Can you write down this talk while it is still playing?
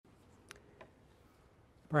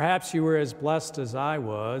Perhaps you were as blessed as I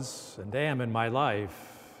was and am in my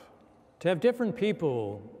life to have different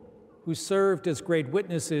people who served as great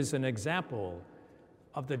witnesses and example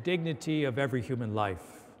of the dignity of every human life.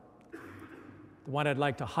 The one I'd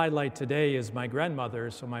like to highlight today is my grandmother,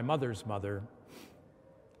 so my mother's mother.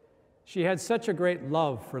 She had such a great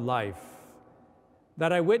love for life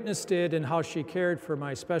that I witnessed it in how she cared for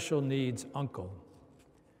my special needs uncle,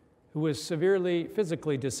 who was severely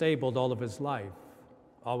physically disabled all of his life,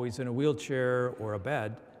 always in a wheelchair or a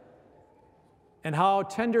bed, and how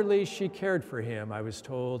tenderly she cared for him, I was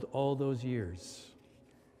told, all those years,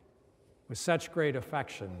 with such great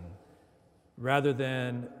affection, rather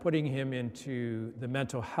than putting him into the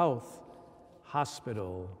mental health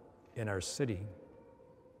hospital in our city.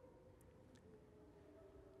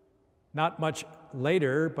 Not much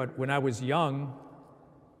later, but when I was young,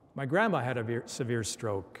 my grandma had a severe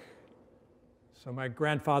stroke. So my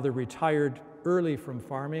grandfather retired early from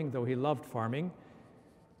farming, though he loved farming,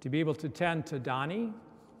 to be able to tend to Donnie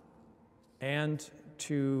and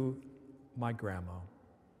to my grandma.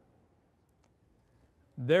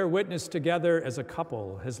 Their witness together as a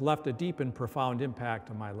couple has left a deep and profound impact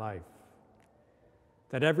on my life.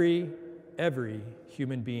 That every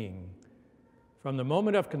human being, from the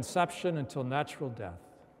moment of conception until natural death,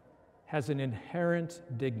 has an inherent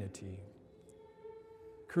dignity.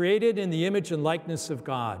 Created in the image and likeness of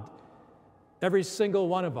God, every single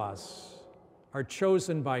one of us are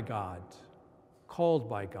chosen by God, called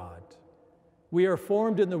by God. We are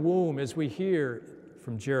formed in the womb, as we hear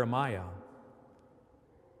from Jeremiah.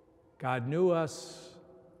 God knew us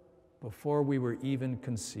before we were even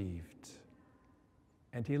conceived,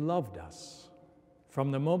 and He loved us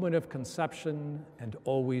from the moment of conception and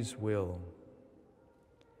always will.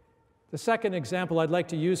 The second example I'd like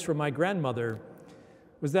to use from my grandmother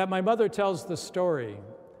was that my mother tells the story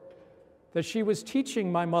that she was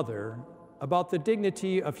teaching my mother about the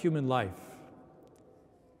dignity of human life.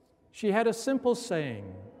 She had a simple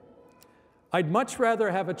saying, "I'd much rather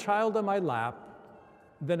have a child on my lap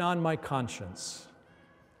than on my conscience."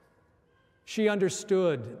 She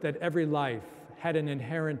understood that every life had an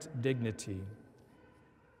inherent dignity,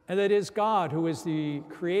 and that it is God who is the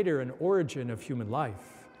creator and origin of human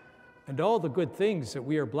life, and all the good things that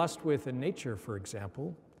we are blessed with in nature, for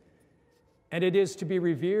example, and it is to be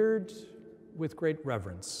revered with great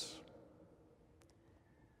reverence.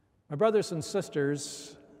 My brothers and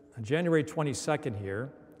sisters, on January 22nd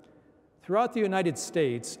here, throughout the United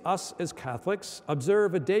States, us as Catholics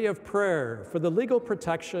observe a day of prayer for the legal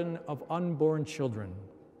protection of unborn children.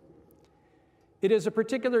 It is a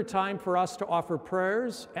particular time for us to offer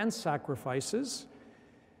prayers and sacrifices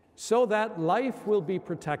so that life will be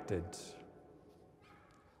protected.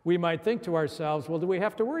 We might think to ourselves, well, do we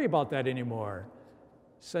have to worry about that anymore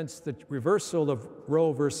since the reversal of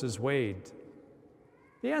Roe versus Wade?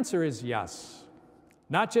 The answer is yes,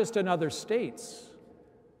 not just in other states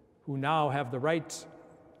who now have the right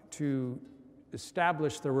to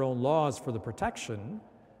establish their own laws for the protection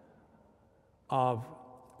of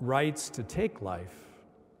rights to take life,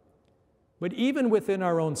 but even within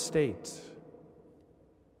our own state.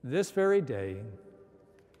 This very day,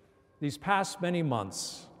 these past many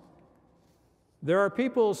months, there are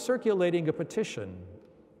people circulating a petition,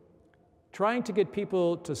 trying to get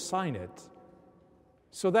people to sign it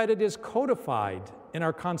so that it is codified in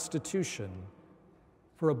our Constitution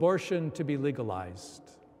for abortion to be legalized,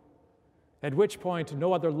 at which point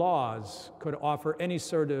no other laws could offer any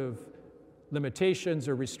sort of limitations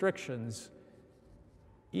or restrictions,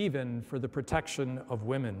 even for the protection of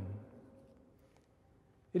women.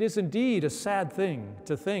 It is indeed a sad thing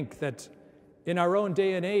to think that in our own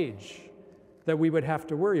day and age that we would have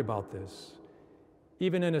to worry about this,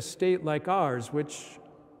 even in a state like ours, which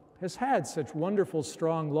has had such wonderful,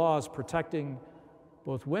 strong laws protecting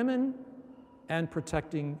both women and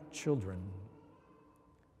protecting children.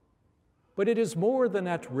 But it is more than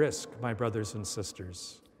at risk, my brothers and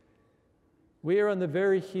sisters. We are on the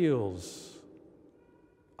very heels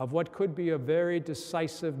of what could be a very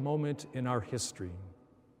decisive moment in our history.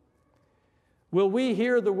 Will we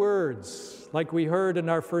hear the words, like we heard in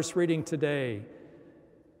our first reading today,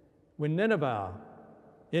 when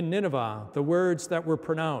in Nineveh, the words that were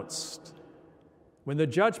pronounced, when the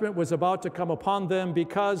judgment was about to come upon them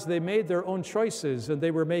because they made their own choices and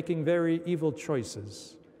they were making very evil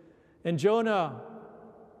choices. And Jonah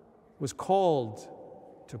was called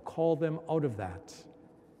to call them out of that,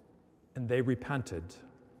 and they repented.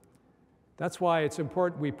 That's why it's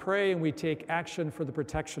important we pray and we take action for the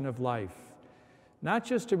protection of life, not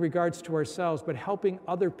just in regards to ourselves, but helping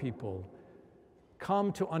other people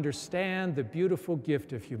come to understand the beautiful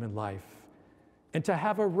gift of human life, and to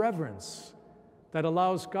have a reverence that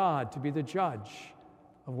allows God to be the judge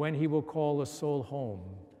of when he will call a soul home,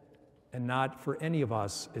 and not for any of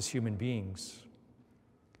us as human beings.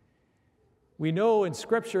 We know in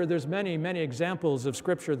Scripture, there's many, many examples of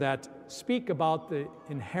Scripture that speak about the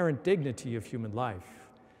inherent dignity of human life.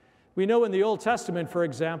 We know in the Old Testament, for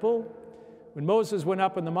example, when Moses went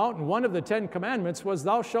up on the mountain, one of the 10 commandments was,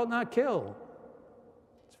 "Thou shalt not kill."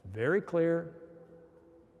 It's very clear.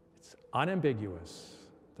 It's unambiguous.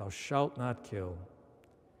 Thou shalt not kill.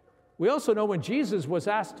 We also know when Jesus was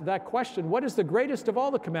asked that question, what is the greatest of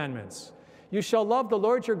all the commandments? You shall love the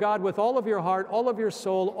Lord your God with all of your heart, all of your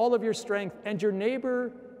soul, all of your strength, and your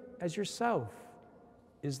neighbor as yourself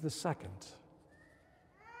is the second.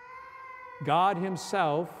 God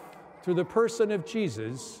himself, through the person of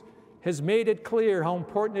Jesus, has made it clear how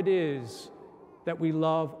important it is that we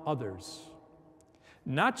love others.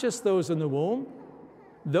 Not just those in the womb,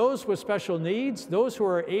 those with special needs, those who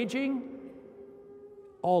are aging,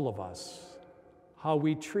 all of us, how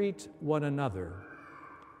we treat one another.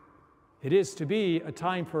 It is to be a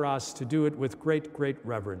time for us to do it with great, great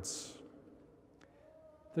reverence.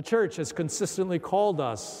 The church has consistently called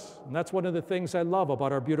us, and that's one of the things I love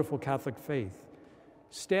about our beautiful Catholic faith,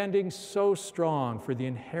 standing so strong for the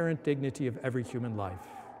inherent dignity of every human life.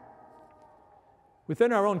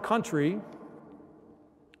 Within our own country,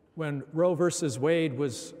 when Roe versus Wade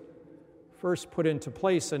was first put into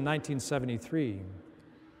place in 1973,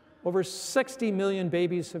 over 60 million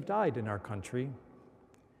babies have died in our country.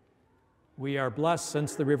 We are blessed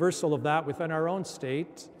since the reversal of that within our own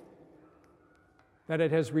state that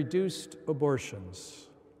it has reduced abortions.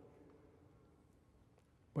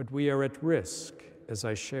 But we are at risk, as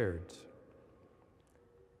I shared.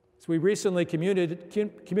 So we recently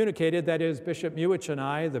communicated, that is, Bishop Muich and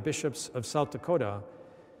I, the bishops of South Dakota,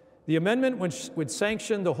 the amendment which would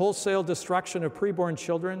sanction the wholesale destruction of preborn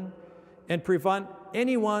children and prevent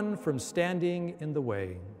anyone from standing in the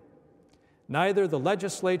way. Neither the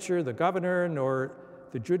legislature, the governor, nor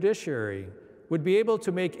the judiciary would be able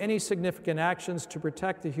to make any significant actions to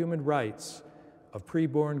protect the human rights of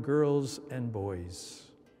preborn girls and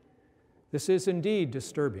boys. This is indeed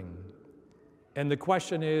disturbing. And the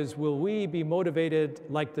question is, will we be motivated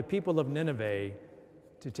like the people of Nineveh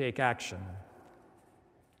to take action?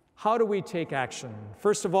 How do we take action?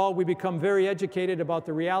 First of all, we become very educated about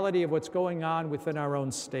the reality of what's going on within our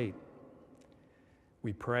own state.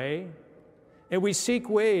 We pray, and we seek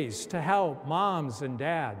ways to help moms and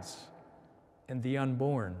dads and the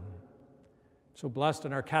unborn. So blessed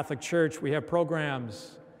in our Catholic Church, we have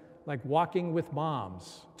programs like Walking with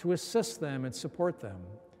Moms to assist them and support them.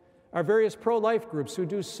 Our various pro-life groups who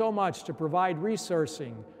do so much to provide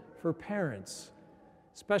resourcing for parents,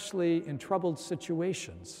 especially in troubled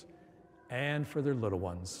situations, and for their little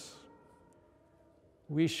ones.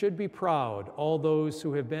 We should be proud, all those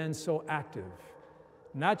who have been so active,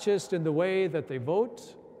 not just in the way that they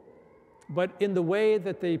vote, but in the way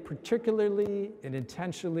that they particularly and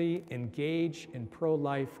intentionally engage in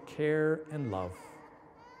pro-life care and love.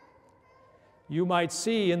 You might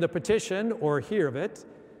see in the petition or hear of it,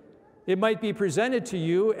 it might be presented to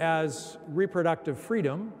you as reproductive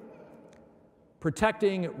freedom,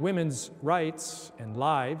 protecting women's rights and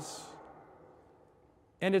lives,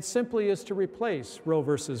 and it simply is to replace Roe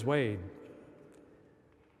versus Wade.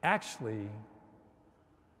 Actually,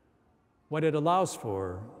 what it allows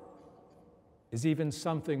for is even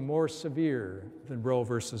something more severe than Roe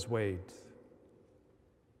versus Wade.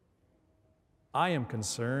 I am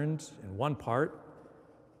concerned, in one part,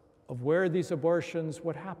 of where these abortions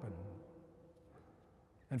would happen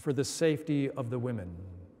and for the safety of the women.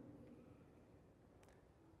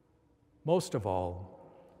 Most of all,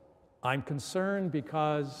 I'm concerned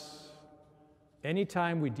because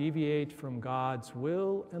anytime we deviate from God's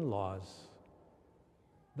will and laws,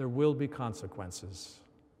 there will be consequences.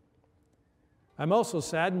 I'm also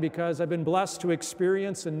saddened because I've been blessed to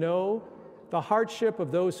experience and know the hardship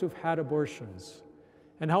of those who've had abortions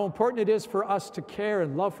and how important it is for us to care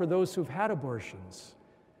and love for those who've had abortions,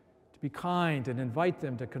 to be kind and invite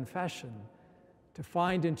them to confession, to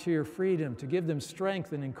find interior freedom, to give them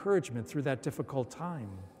strength and encouragement through that difficult time,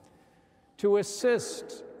 to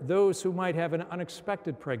assist those who might have an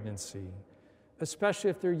unexpected pregnancy, especially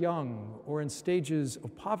if they're young or in stages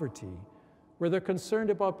of poverty, where they're concerned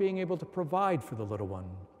about being able to provide for the little one.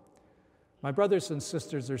 My brothers and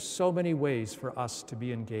sisters, there's so many ways for us to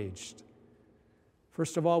be engaged.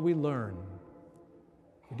 First of all, we learn.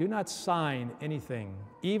 We do not sign anything,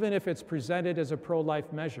 even if it's presented as a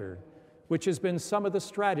pro-life measure, which has been some of the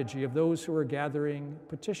strategy of those who are gathering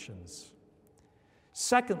petitions.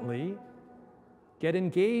 Secondly, get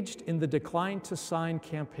engaged in the Decline to Sign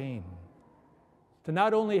campaign, to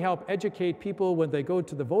not only help educate people when they go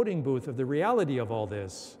to the voting booth of the reality of all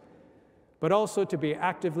this, but also to be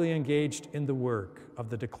actively engaged in the work of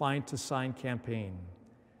the Decline to Sign campaign,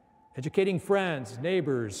 educating friends,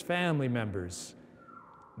 neighbors, family members,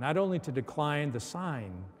 not only to decline the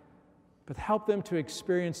sign, but help them to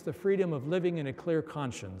experience the freedom of living in a clear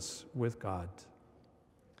conscience with God.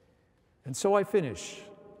 And so I finish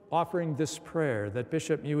offering this prayer that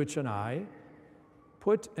Bishop Miewicz and I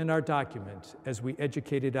put in our document as we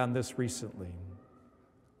educated on this recently.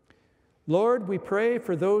 Lord, we pray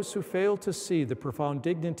for those who fail to see the profound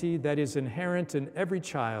dignity that is inherent in every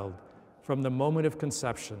child from the moment of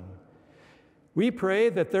conception. We pray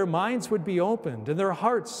that their minds would be opened and their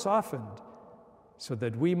hearts softened, so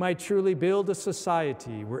that we might truly build a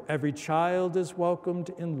society where every child is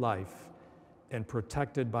welcomed in life and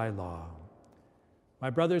protected by law.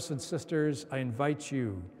 My brothers and sisters, I invite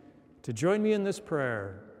you to join me in this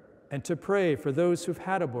prayer and to pray for those who've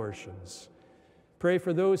had abortions. Pray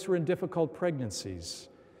for those who are in difficult pregnancies.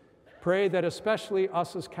 Pray that especially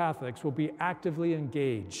us as Catholics will be actively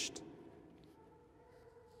engaged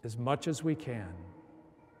as much as we can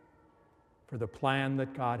for the plan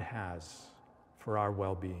that God has for our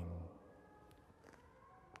well-being.